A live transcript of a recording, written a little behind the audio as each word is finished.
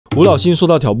五老星受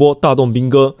到挑拨，大动兵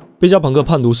戈，贝加庞克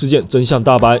叛徒事件真相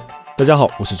大白。大家好，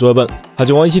我是作业本。海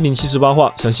贼王1078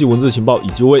话详细文字情报已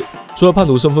就位，除了叛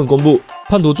徒身份公布，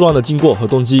叛徒作案的经过和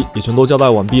动机也全都交代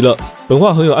完毕了。本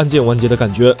话很有案件完结的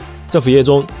感觉。在扉页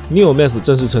中 ，Neo Mass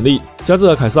正式成立，加治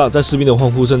和凯撒在士兵的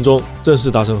欢呼声中正式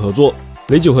达成合作。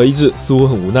雷九和一致似乎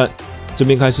很无奈。正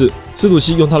片开始，司徒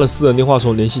西用他的私人电话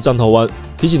虫联系战逃丸，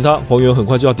提醒他黄猿很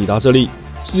快就要抵达这里。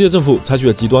世界政府采取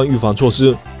了极端预防措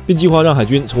施，并计划让海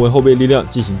军成为后备力量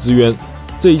进行支援。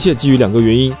这一切基于两个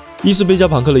原因：一是贝加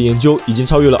庞克的研究已经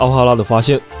超越了奥哈拉的发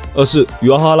现；二是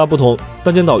与奥哈拉不同，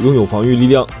弹尖岛拥有防御力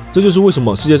量。这就是为什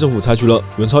么世界政府采取了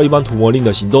远超一般屠魔令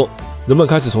的行动。人们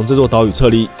开始从这座岛屿撤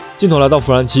离。镜头来到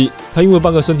弗兰奇，他因为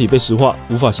半个身体被石化，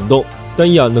无法行动，但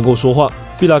依然能够说话。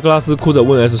毕拉格拉斯哭着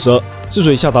问 S 蛇是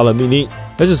谁下达了命令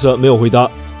 ，S 蛇没有回答，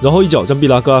然后一脚将毕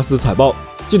拉格拉斯踩爆。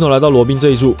镜头来到罗宾这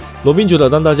一组，罗宾觉得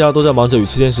当大家都在忙着与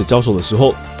炽天使交手的时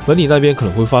候，本体那边可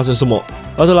能会发生什么。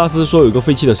阿特拉斯说有一个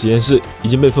废弃的实验室已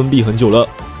经被封闭很久了，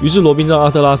于是罗宾让阿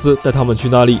特拉斯带他们去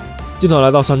那里。镜头来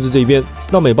到山治这边，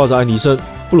娜美抱着爱迪生，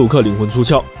布鲁克灵魂出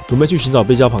窍，准备去寻找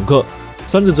贝加庞克。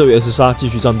山治则与 S 莎继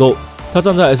续战斗，他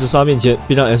站在 S 莎面前，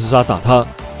并让 S 莎打他，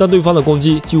但对方的攻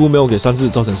击几乎没有给山治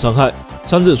造成伤害。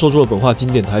山治说出了本话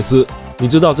经典台词：“你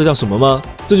知道这叫什么吗？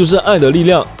这就是爱的力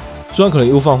量。”虽然可能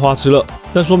又犯花痴了，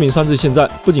但说明山治现在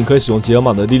不仅可以使用杰尔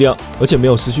玛的力量，而且没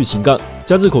有失去情感。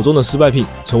加治口中的失败品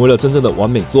成为了真正的完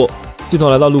美作。镜头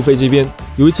来到路飞这边，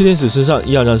由于炽天使身上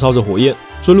依然燃烧着火焰，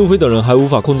所以路飞等人还无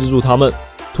法控制住他们。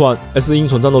突然 ，S 鹰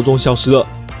从战斗中消失了。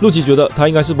陆奇觉得他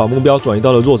应该是把目标转移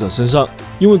到了弱者身上，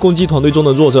因为攻击团队中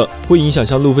的弱者会影响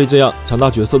像路飞这样强大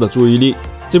角色的注意力。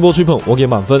这波吹捧我给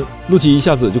满分，陆奇一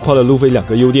下子就夸了路飞两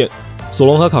个优点。索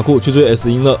隆和卡库去追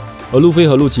S 鹰了，而路飞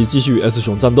和陆奇继续与 S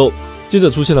熊战斗。接着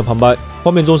出现了旁白，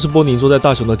画面中是波尼坐在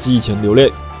大雄的记忆前流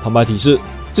泪。旁白提示：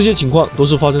这些情况都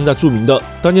是发生在著名的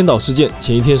单尖岛事件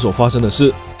前一天所发生的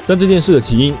事，但这件事的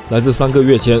起因来自3个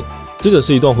月前。接着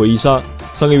是一段回忆杀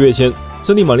：3个月前，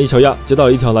圣地玛丽乔亚接到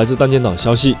了一条来自单尖岛的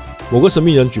消息，某个神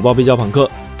秘人举报贝加庞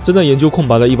克正在研究空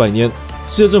白的100年。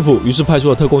世界政府于是派出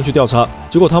了特工去调查，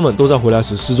结果他们都在回来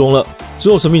时失踪了。之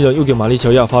后，神秘人又给玛丽乔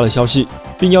亚发了消息，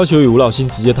并要求与五老星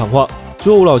直接谈话。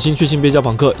最后，五老星确信贝加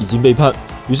庞克已经背叛，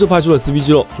于是派出了CP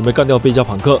肉准备干掉贝加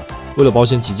庞克。为了保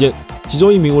险起见，其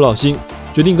中一名五老星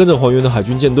决定跟着还原的海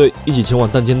军舰队一起前往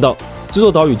弹尖岛。这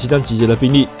座岛屿即将集结的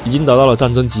兵力已经达到了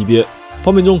战争级别。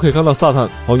画面中可以看到萨坦、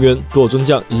还原、多尔尊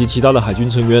将以及其他的海军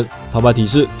成员。旁白提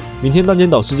示：明天弹尖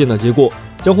岛事件的结果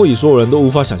将会以所有人都无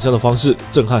法想象的方式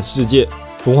震撼世界。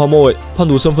动画末尾，叛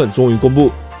徒身份终于公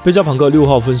布，贝加庞克6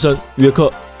号分身约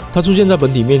克，他出现在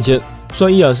本体面前，虽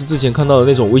然依然是之前看到的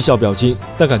那种微笑表情，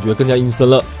但感觉更加阴森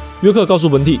了。约克告诉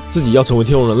本体自己要成为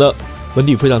天龙人了，本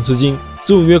体非常吃惊，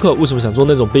质问约克为什么想做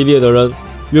那种卑劣的人。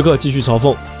约克继续嘲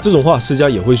讽：这种话世家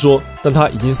也会说，但他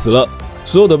已经死了。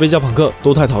所有的贝加庞克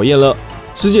都太讨厌了，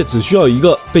世界只需要一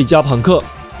个贝加庞克。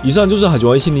以上就是海贼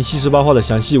王1078话的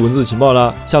详细文字情报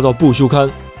啦，下周不休刊，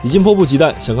已经迫不及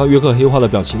待想看约克黑化的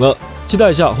表情了，期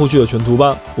待一下后续的全图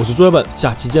吧。我是作业本，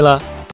下期见啦。